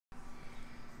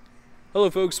Hello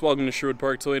folks, welcome to Sherwood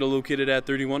Park Toyota, located at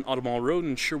 31 Automall Road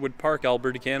in Sherwood Park,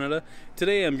 Alberta, Canada.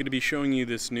 Today I'm going to be showing you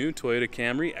this new Toyota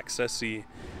Camry XSE.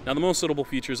 Now the most notable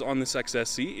features on this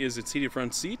XSE is its heated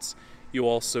front seats. You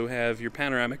also have your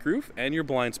panoramic roof and your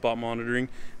blind spot monitoring.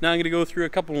 Now I'm going to go through a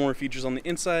couple more features on the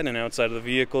inside and outside of the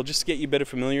vehicle just to get you better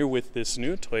familiar with this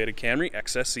new Toyota Camry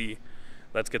XSE.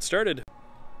 Let's get started.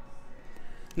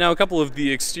 Now a couple of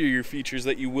the exterior features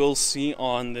that you will see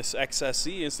on this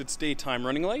XSE is its daytime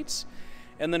running lights.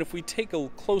 And then if we take a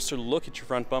closer look at your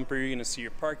front bumper, you're going to see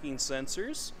your parking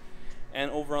sensors. And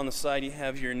over on the side you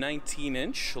have your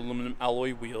 19-inch aluminum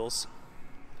alloy wheels.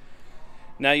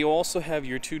 Now you also have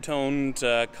your two-toned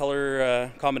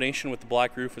color combination with the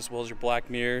black roof as well as your black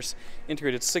mirrors,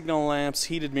 integrated signal lamps,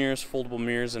 heated mirrors, foldable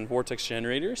mirrors, and vortex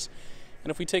generators. And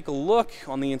if we take a look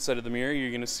on the inside of the mirror, you're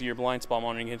going to see your blind spot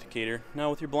monitoring indicator.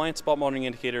 Now with your blind spot monitoring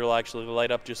indicator, it'll actually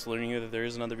light up just alerting you that there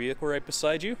is another vehicle right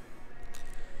beside you.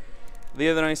 The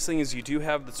other nice thing is you do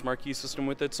have the smart key system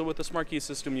with it. So with the smart key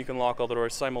system, you can lock all the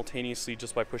doors simultaneously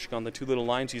just by pushing on the two little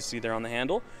lines you see there on the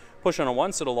handle. Push on it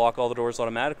once, it'll lock all the doors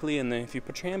automatically, and then if you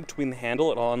put your hand between the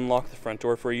handle, it'll unlock the front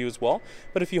door for you as well.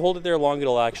 But if you hold it there long,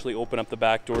 it'll actually open up the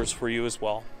back doors for you as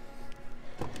well.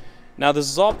 Now this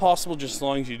is all possible just as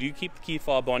long as you do keep the key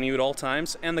fob on you at all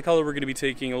times, and the color we're going to be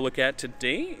taking a look at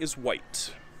today is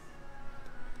white.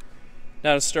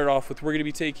 Now to start off with, we're going to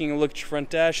be taking a look at your front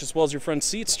dash as well as your front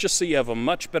seats just so you have a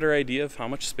much better idea of how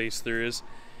much space there is.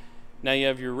 Now you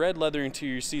have your red leather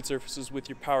interior seat surfaces with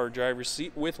your power driver's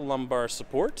seat with lumbar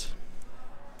support.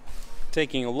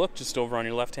 Taking a look just over on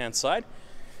your left hand side,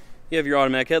 you have your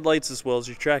automatic headlights as well as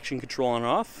your traction control on and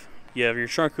off. You have your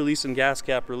trunk release and gas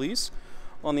cap release.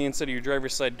 On the inside of your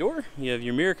driver's side door, you have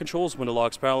your mirror controls, window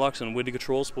locks, power locks, and window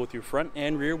controls both your front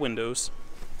and rear windows.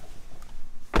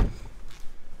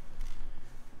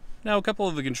 Now a couple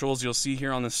of the controls you'll see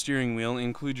here on the steering wheel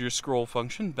include your scroll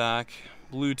function, back,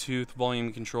 Bluetooth,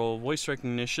 volume control, voice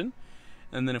recognition.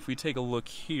 And then if we take a look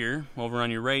here, over on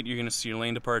your right, you're going to see your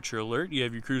lane departure alert. You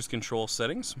have your cruise control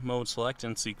settings, mode select,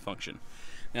 and seek function.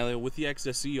 Now with the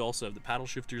XSE, you also have the paddle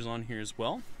shifters on here as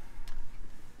well.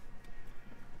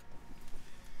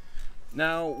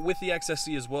 Now, with the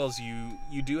XSE as well as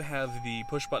you do have the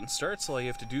push button start, so all you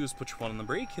have to do is put your foot on the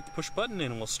brake, hit the push button,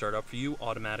 and it will start up for you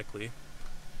automatically.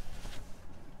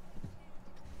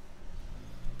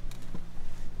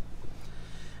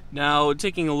 Now,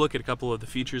 taking a look at a couple of the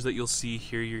features that you'll see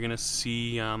here, you're going to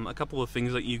see a couple of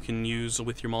things that you can use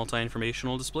with your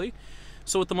multi-informational display.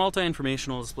 So with the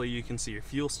multi-informational display, you can see your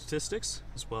fuel statistics,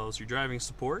 as well as your driving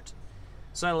support,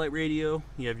 satellite radio,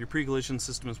 you have your pre-collision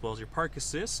system as well as your park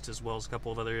assist, as well as a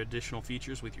couple of other additional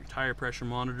features with your tire pressure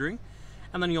monitoring.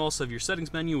 And then you also have your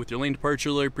settings menu with your lane departure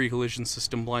alert, pre-collision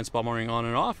system, blind spot monitoring on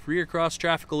and off, rear cross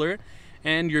traffic alert,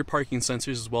 and your parking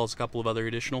sensors, as well as a couple of other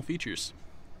additional features.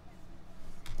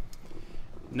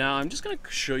 Now I'm just going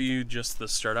to show you just the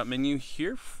startup menu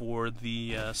here for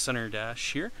the center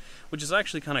dash here, which is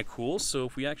actually kind of cool. So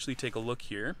if we actually take a look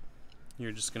here,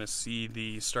 you're just going to see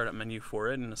the startup menu for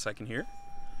it in a second here.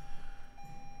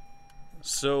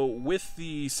 So with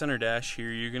the center dash here,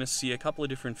 you're going to see a couple of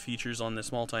different features on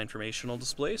this multi-informational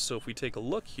display. So if we take a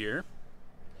look here,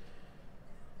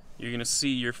 you're going to see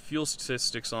your fuel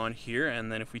statistics on here,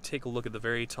 and then if we take a look at the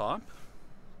very top,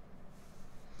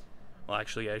 well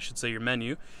actually I should say your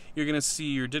menu, you're going to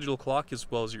see your digital clock as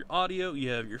well as your audio.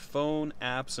 You have your phone,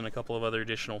 apps, and a couple of other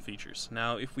additional features.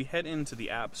 Now if we head into the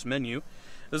apps menu,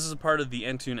 this is a part of the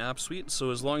Entune app suite, so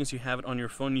as long as you have it on your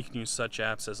phone, you can use such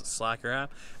apps as a Slacker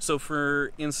app. So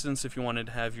for instance, if you wanted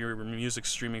to have your music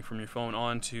streaming from your phone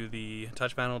onto the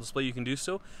touch panel display, you can do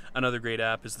so. Another great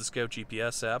app is the Scout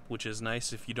GPS app, which is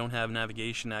nice if you don't have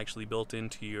navigation actually built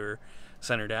into your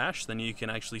center dash, then you can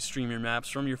actually stream your maps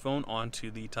from your phone onto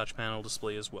the touch panel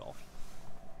display as well.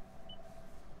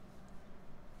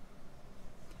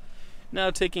 Now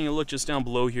taking a look just down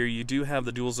below here, you do have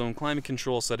the dual zone climate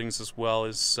control settings as well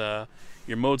as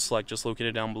your mode select just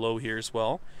located down below here as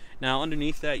well. Now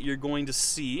underneath that you're going to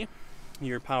see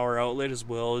your power outlet as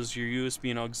well as your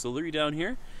USB and auxiliary down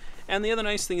here. And the other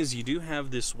nice thing is you do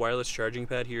have this wireless charging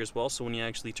pad here as well, so when you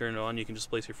actually turn it on you can just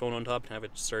place your phone on top and have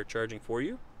it start charging for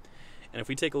you. And if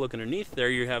we take a look underneath there,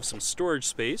 you have some storage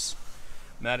space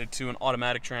mounted to an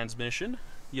automatic transmission.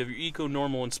 You have your Eco,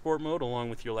 Normal, and Sport mode along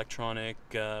with your electronic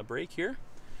brake here.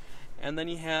 And then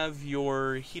you have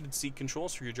your heated seat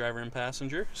controls for your driver and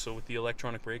passenger. So with the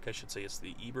electronic brake, I should say it's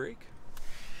the e-brake.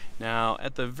 Now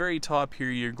at the very top here,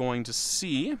 you're going to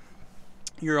see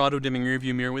your auto-dimming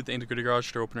rearview mirror with the integrated garage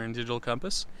door opener and digital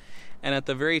compass. And at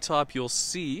the very top, you'll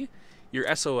see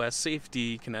your SOS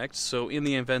Safety Connect, so in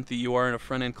the event that you are in a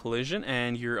front-end collision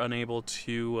and you're unable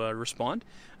to respond,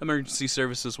 emergency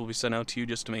services will be sent out to you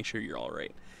just to make sure you're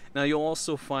alright. Now you'll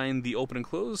also find the open and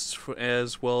close,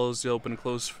 as well as the open and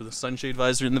close for the sunshade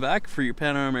visor in the back for your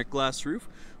panoramic glass roof,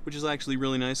 which is actually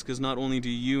really nice because not only do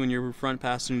you and your front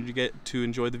passenger get to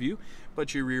enjoy the view,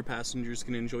 but your rear passengers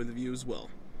can enjoy the view as well.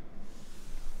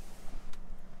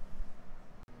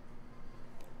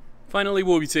 Finally,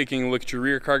 we'll be taking a look at your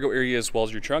rear cargo area as well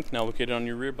as your trunk. Now located on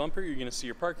your rear bumper, you're going to see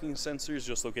your parking sensors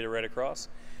just located right across.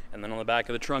 And then on the back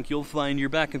of the trunk, you'll find your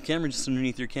backup camera just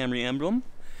underneath your Camry emblem.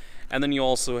 And then you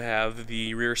also have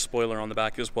the rear spoiler on the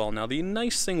back as well. Now the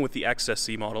nice thing with the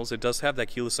XSE models, it does have that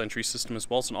keyless entry system as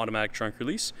well as an automatic trunk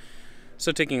release.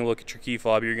 So taking a look at your key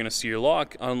fob, you're going to see your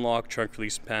lock, unlock, trunk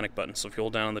release, and panic button. So if you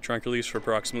hold down on the trunk release for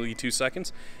approximately 2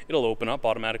 seconds, it'll open up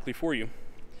automatically for you.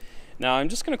 Now I'm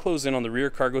just going to close in on the rear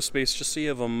cargo space just so you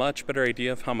have a much better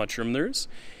idea of how much room there is.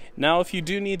 Now if you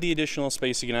do need the additional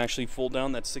space, you can actually fold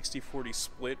down that 60-40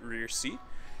 split rear seat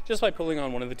just by pulling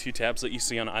on one of the 2 tabs that you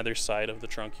see on either side of the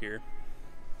trunk here.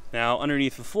 Now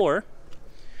underneath the floor,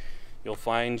 you'll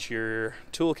find your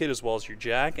toolkit as well as your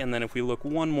jack, and then if we look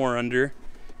one more under,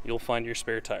 you'll find your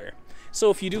spare tire.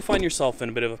 So if you do find yourself in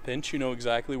a bit of a pinch, you know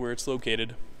exactly where it's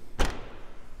located.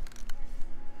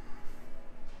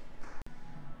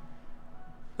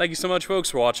 Thank you so much,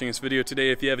 folks, for watching this video today.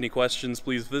 If you have any questions,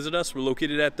 please visit us. We're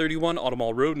located at 31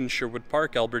 Automall Road in Sherwood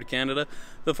Park, Alberta, Canada.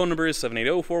 The phone number is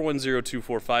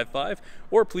 780-410-2455,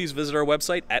 or please visit our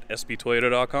website at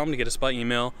sbtoyota.com to get us by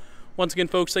email. Once again,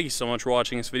 folks, thank you so much for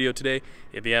watching this video today.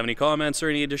 If you have any comments or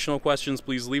any additional questions,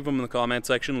 please leave them in the comment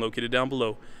section located down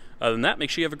below. Other than that,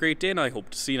 make sure you have a great day, and I hope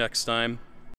to see you next time.